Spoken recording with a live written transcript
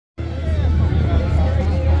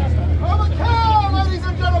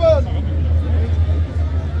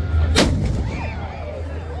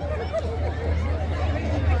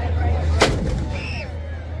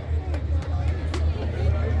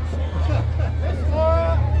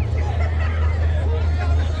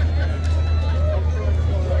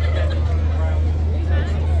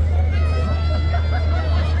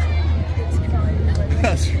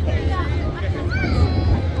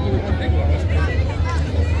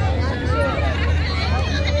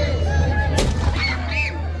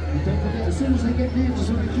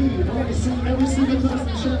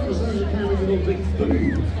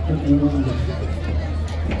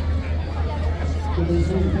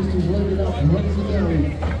The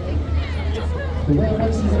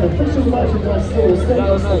official merchandise store still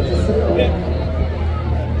goes to sit on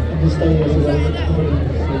and just stay here so that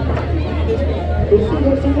we've still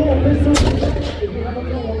got some more business. If you haven't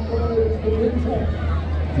got one, follow it to the winter.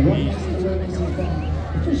 And right next to the Wareham Wednesday Pirate,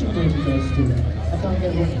 official merchandise store. I can't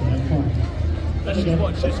get one, I'm fine. Let's just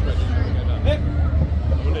watch this bit.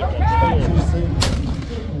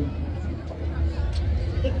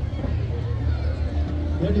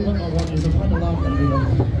 The only one I want is a kind of laugh at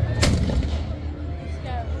everyone.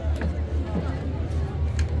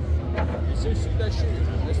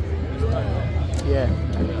 Yeah.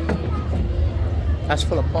 That's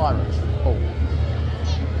full of pirates. Oh.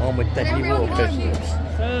 I'm with deadly water pistols.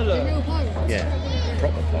 They're real pirates? Yeah.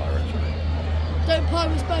 Proper pirates. Don't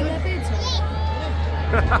pirates burn their beards off?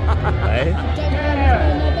 Eh? Don't pirates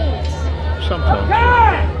burn their beards? Sometimes.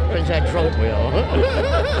 Depends how drunk we are.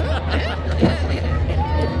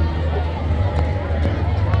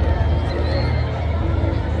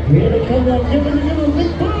 Here they come now, give them a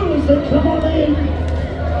big booze, they come on in.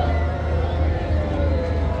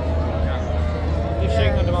 You've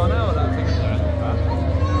seen under my now, that thing.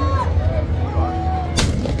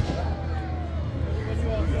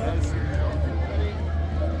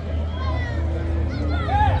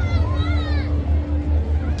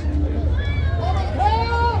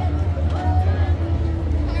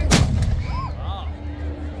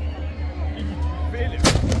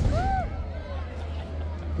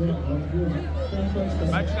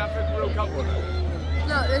 Imagine that for a real couple of them.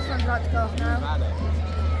 Look, this one's about to go off now.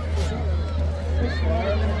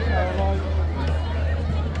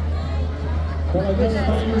 Well, I guess I'm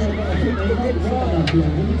going to put their right up here. We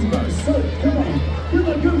need to get the soap. Come on. Give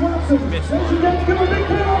them a good welcome. Ladies and gentlemen, give a big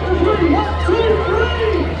clap after 3. 1, 2, 3.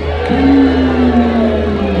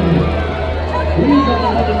 We've got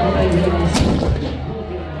another Canadians.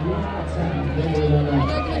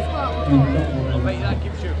 I bet that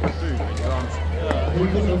gives you a good food when you're on.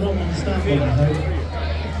 We've got the wrong staff on the hope.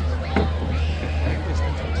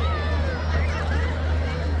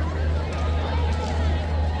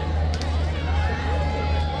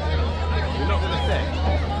 You're not going to say?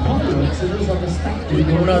 Pirates, it looks like a statue.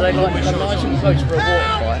 Well, no, they like them nice and close for a water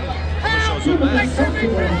fight. Give them a second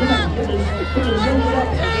one. Come on, put his shoulder up.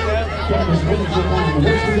 Get his wings around.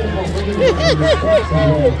 What's the difference?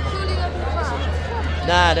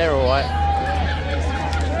 Nah, they're alright.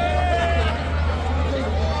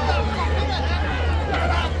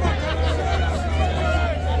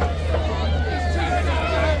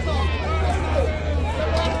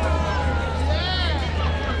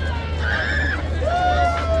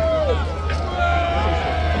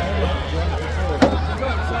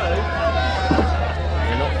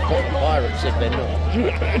 If they're not.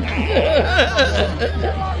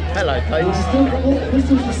 Hello, Paige. This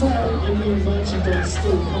is the sale in your merchandise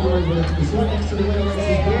store. Come over. It's right next to the Wareham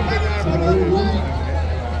Wednesday Pirate.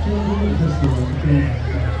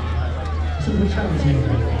 It's all the charity.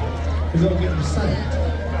 We've got to get them saved.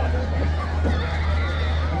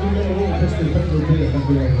 We've got a little pistol, pepper, beer, and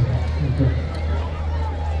be over.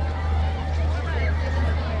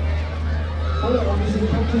 Oh, look, I'm using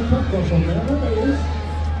Captain Popgosh on there. There it is.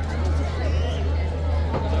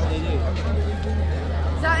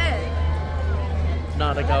 Is that it? No,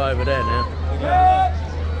 they go over there now.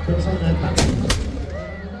 Put us on there, Patrick.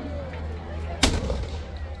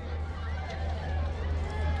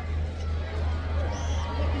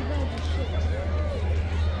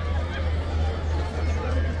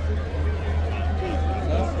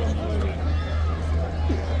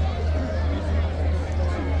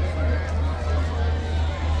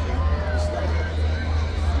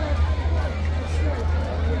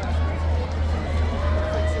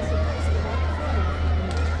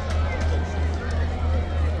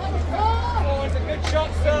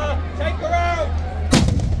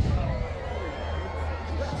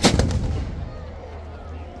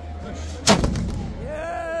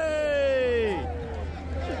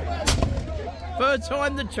 Third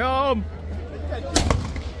time the charm.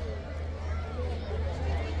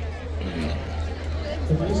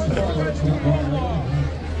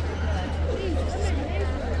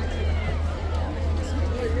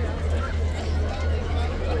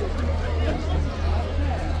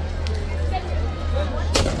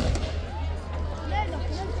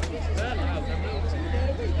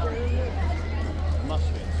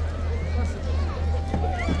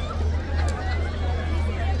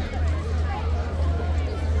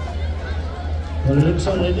 Well, it looks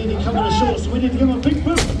like they're nearly coming ashore, so we need to give them a big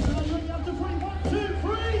boot. After 3, 1, 2,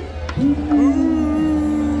 3.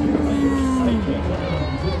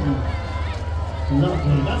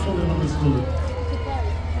 Lovely, that's what we want to do.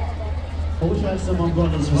 I wish I had some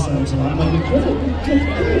umbrellas for sale tonight.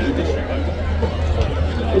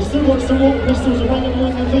 We've still got some more pistols available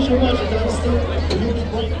in the official merchandise still. If you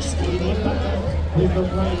need brakes, you need back there. We've got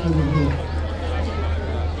rain over here.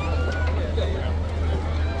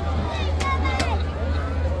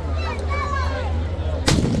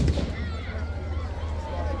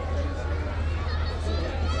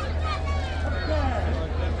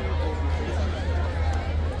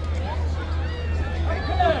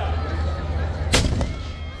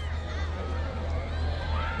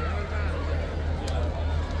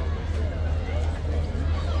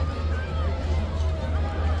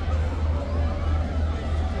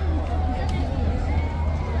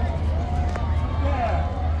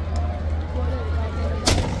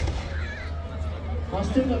 I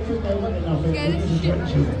still don't think they're wet enough here. This is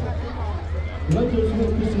Rachel. The locals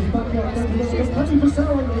will push this back up. Don't forget, we've got plenty for sale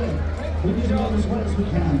over here. We need to go as wet as we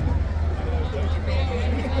can.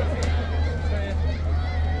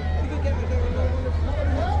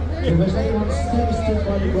 If there's anyone still stood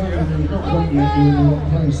by the ground and you're not wet yet, you're in the wrong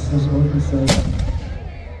place, that's what I can say.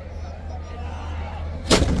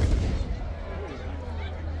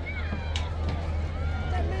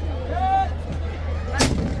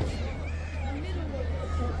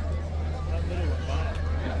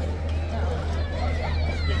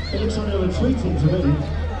 It looks like they were tweeting to me.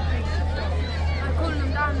 I'm calling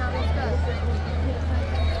them down now, let's go.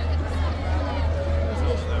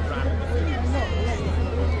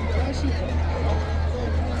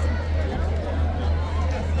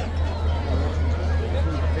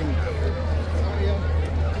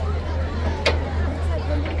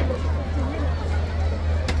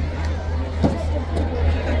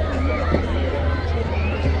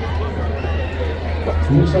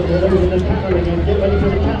 Looks like they're over the panel again. Get ready for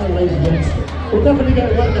the panel, ladies and gents. We'll definitely go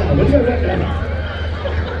right now. We'll go right now.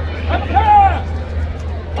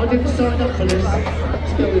 I didn't sign up for this.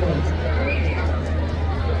 Let's go with it.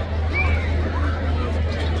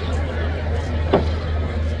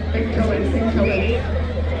 Incoming, incoming.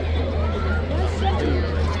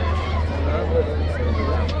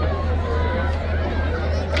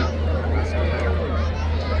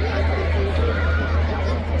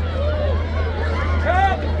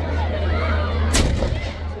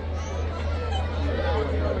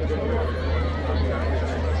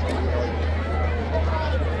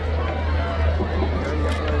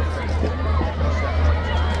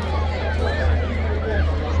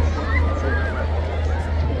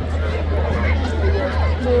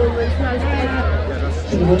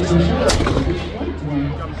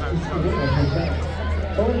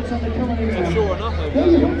 Sure enough,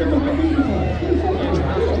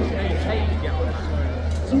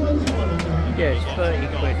 Yeah, it's 30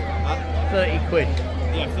 quid. 30 quid.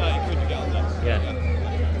 yeah, 30 quid to get on this. Yeah.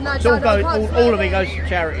 No, It's all, Dad, I goes, can't all of it goes to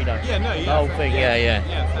charity though. Yeah, no, yeah. The whole thing, yeah. Yeah,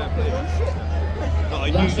 fair play.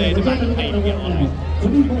 Like, you said about the pay to get on it.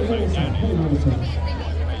 When you bought Water, pay Water.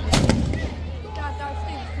 Dad,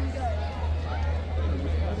 Steve can go.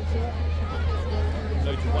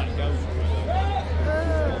 Loads of white goals.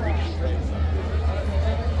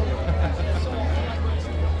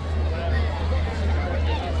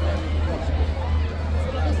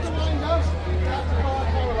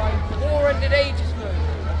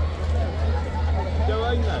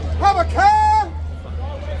 Have a car!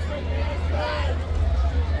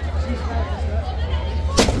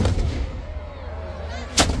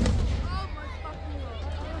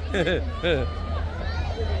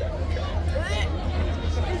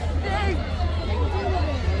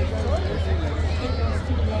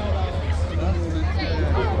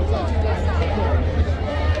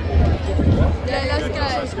 Yeah, let's go.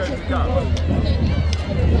 Let's go to go.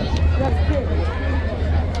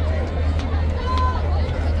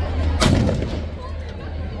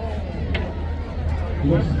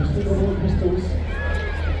 Yes, we've still got more pistols.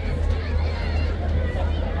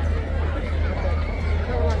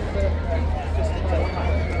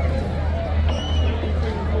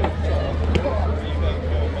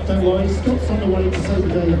 Don't worry, Scott's on the way to save the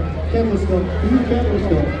day. Careful, Scott. Be careful,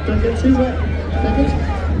 Scott. Don't get too wet. Don't get too...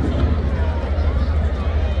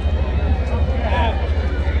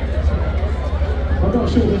 I'm not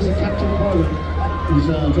sure there's a captain pilot who's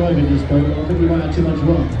driving this boat. I think we might have too much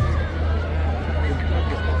run.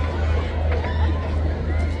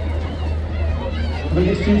 I think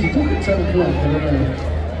it's due to talk at 10 o'clock, I don't know.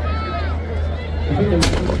 I think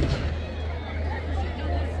there's...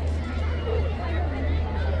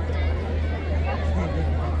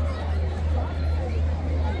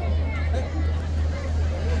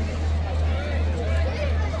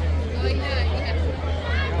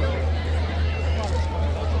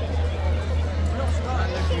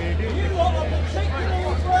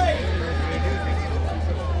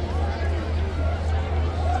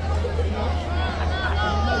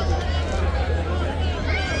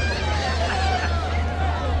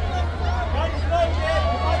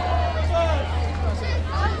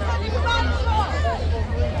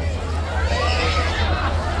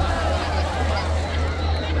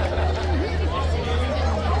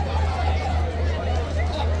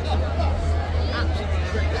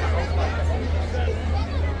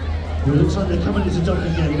 Well, it looks like they're coming into dock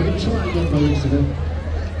again. We're going to try again by the looks of it.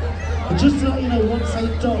 But just to let you know, once they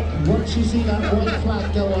dock, once you see that white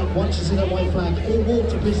flag go up, once you see that white flag, all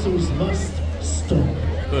water pistols must stop.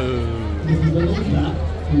 If you believe that,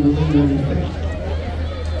 you will believe anything.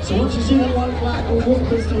 So once you see that white flag, all water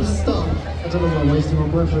pistols stop. I don't know why I'm wasting my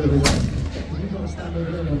breath over there. You've got to stand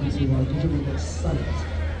over there, obviously, while you're going to get soaked.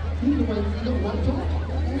 You need a little white flag.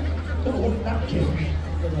 Don't want that kid.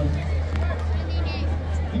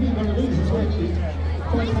 You need one of these as well, kid.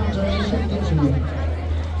 £5 donation gets you one.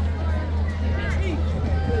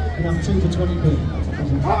 You have 2 for 20p.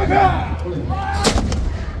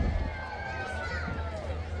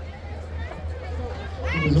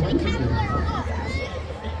 There's a wait for you.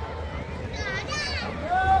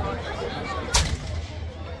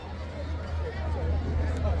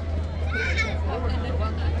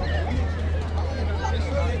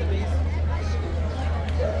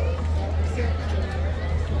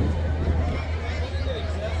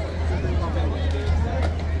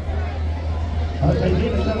 Okay,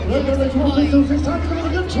 here they go. Look at those one pistols. It's time to give it a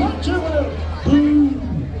good try, Jewel.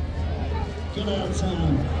 Boom. Get out of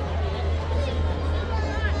town.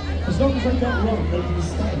 As long as they got wrong, they can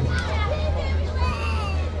stay.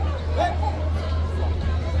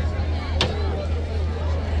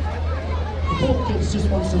 The poor kids just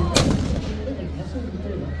want some living. That's all we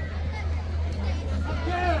do.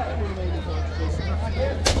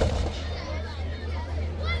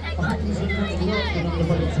 I think he's in the work when I'm the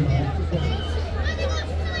boat tonight.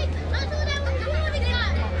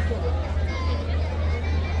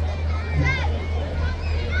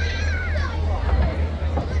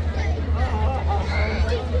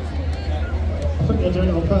 They're doing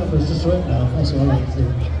it on purpose to swim now, that's what I like to do.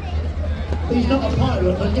 He's not a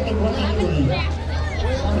pirate, but get him right anyway.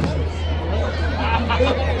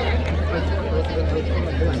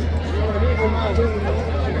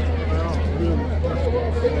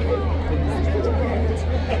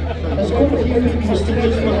 There's quite a few people still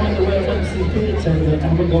using behind the Wareham Wednesday Pirate that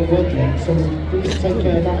haven't got work yet, so we need to take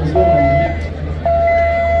care of that as well.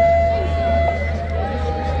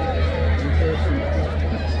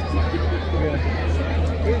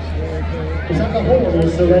 Is that the hall or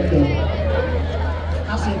surrender?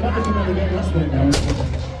 Actually, it might have been able to get last one now.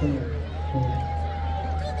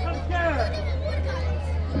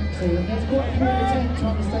 So there's quite a few of the team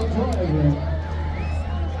trying to stay dry over here.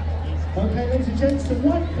 Okay, ladies and gents, the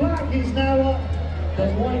white flag is now up. The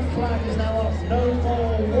white flag is now up. No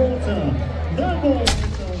more water. No more water.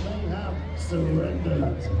 They have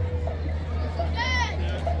surrendered.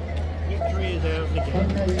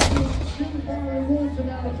 Okay, still firing water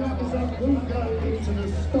now, the flag is up, we go into the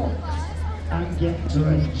stocks and get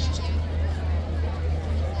drenched.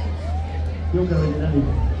 You're going in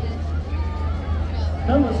anyway.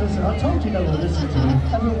 No one's listening, I told you no one listened to me.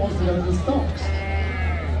 Everyone wants to go in the stocks.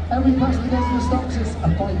 Every person who goes in the stocks is a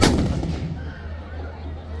fight.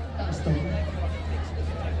 That's the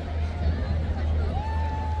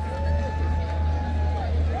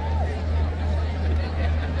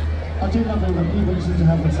I do love it when people seem to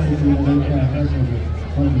have the same thing and don't care. That's lovely.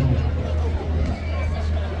 Wonderful.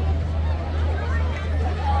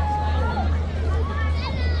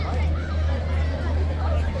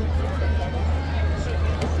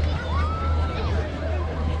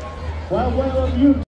 Well, you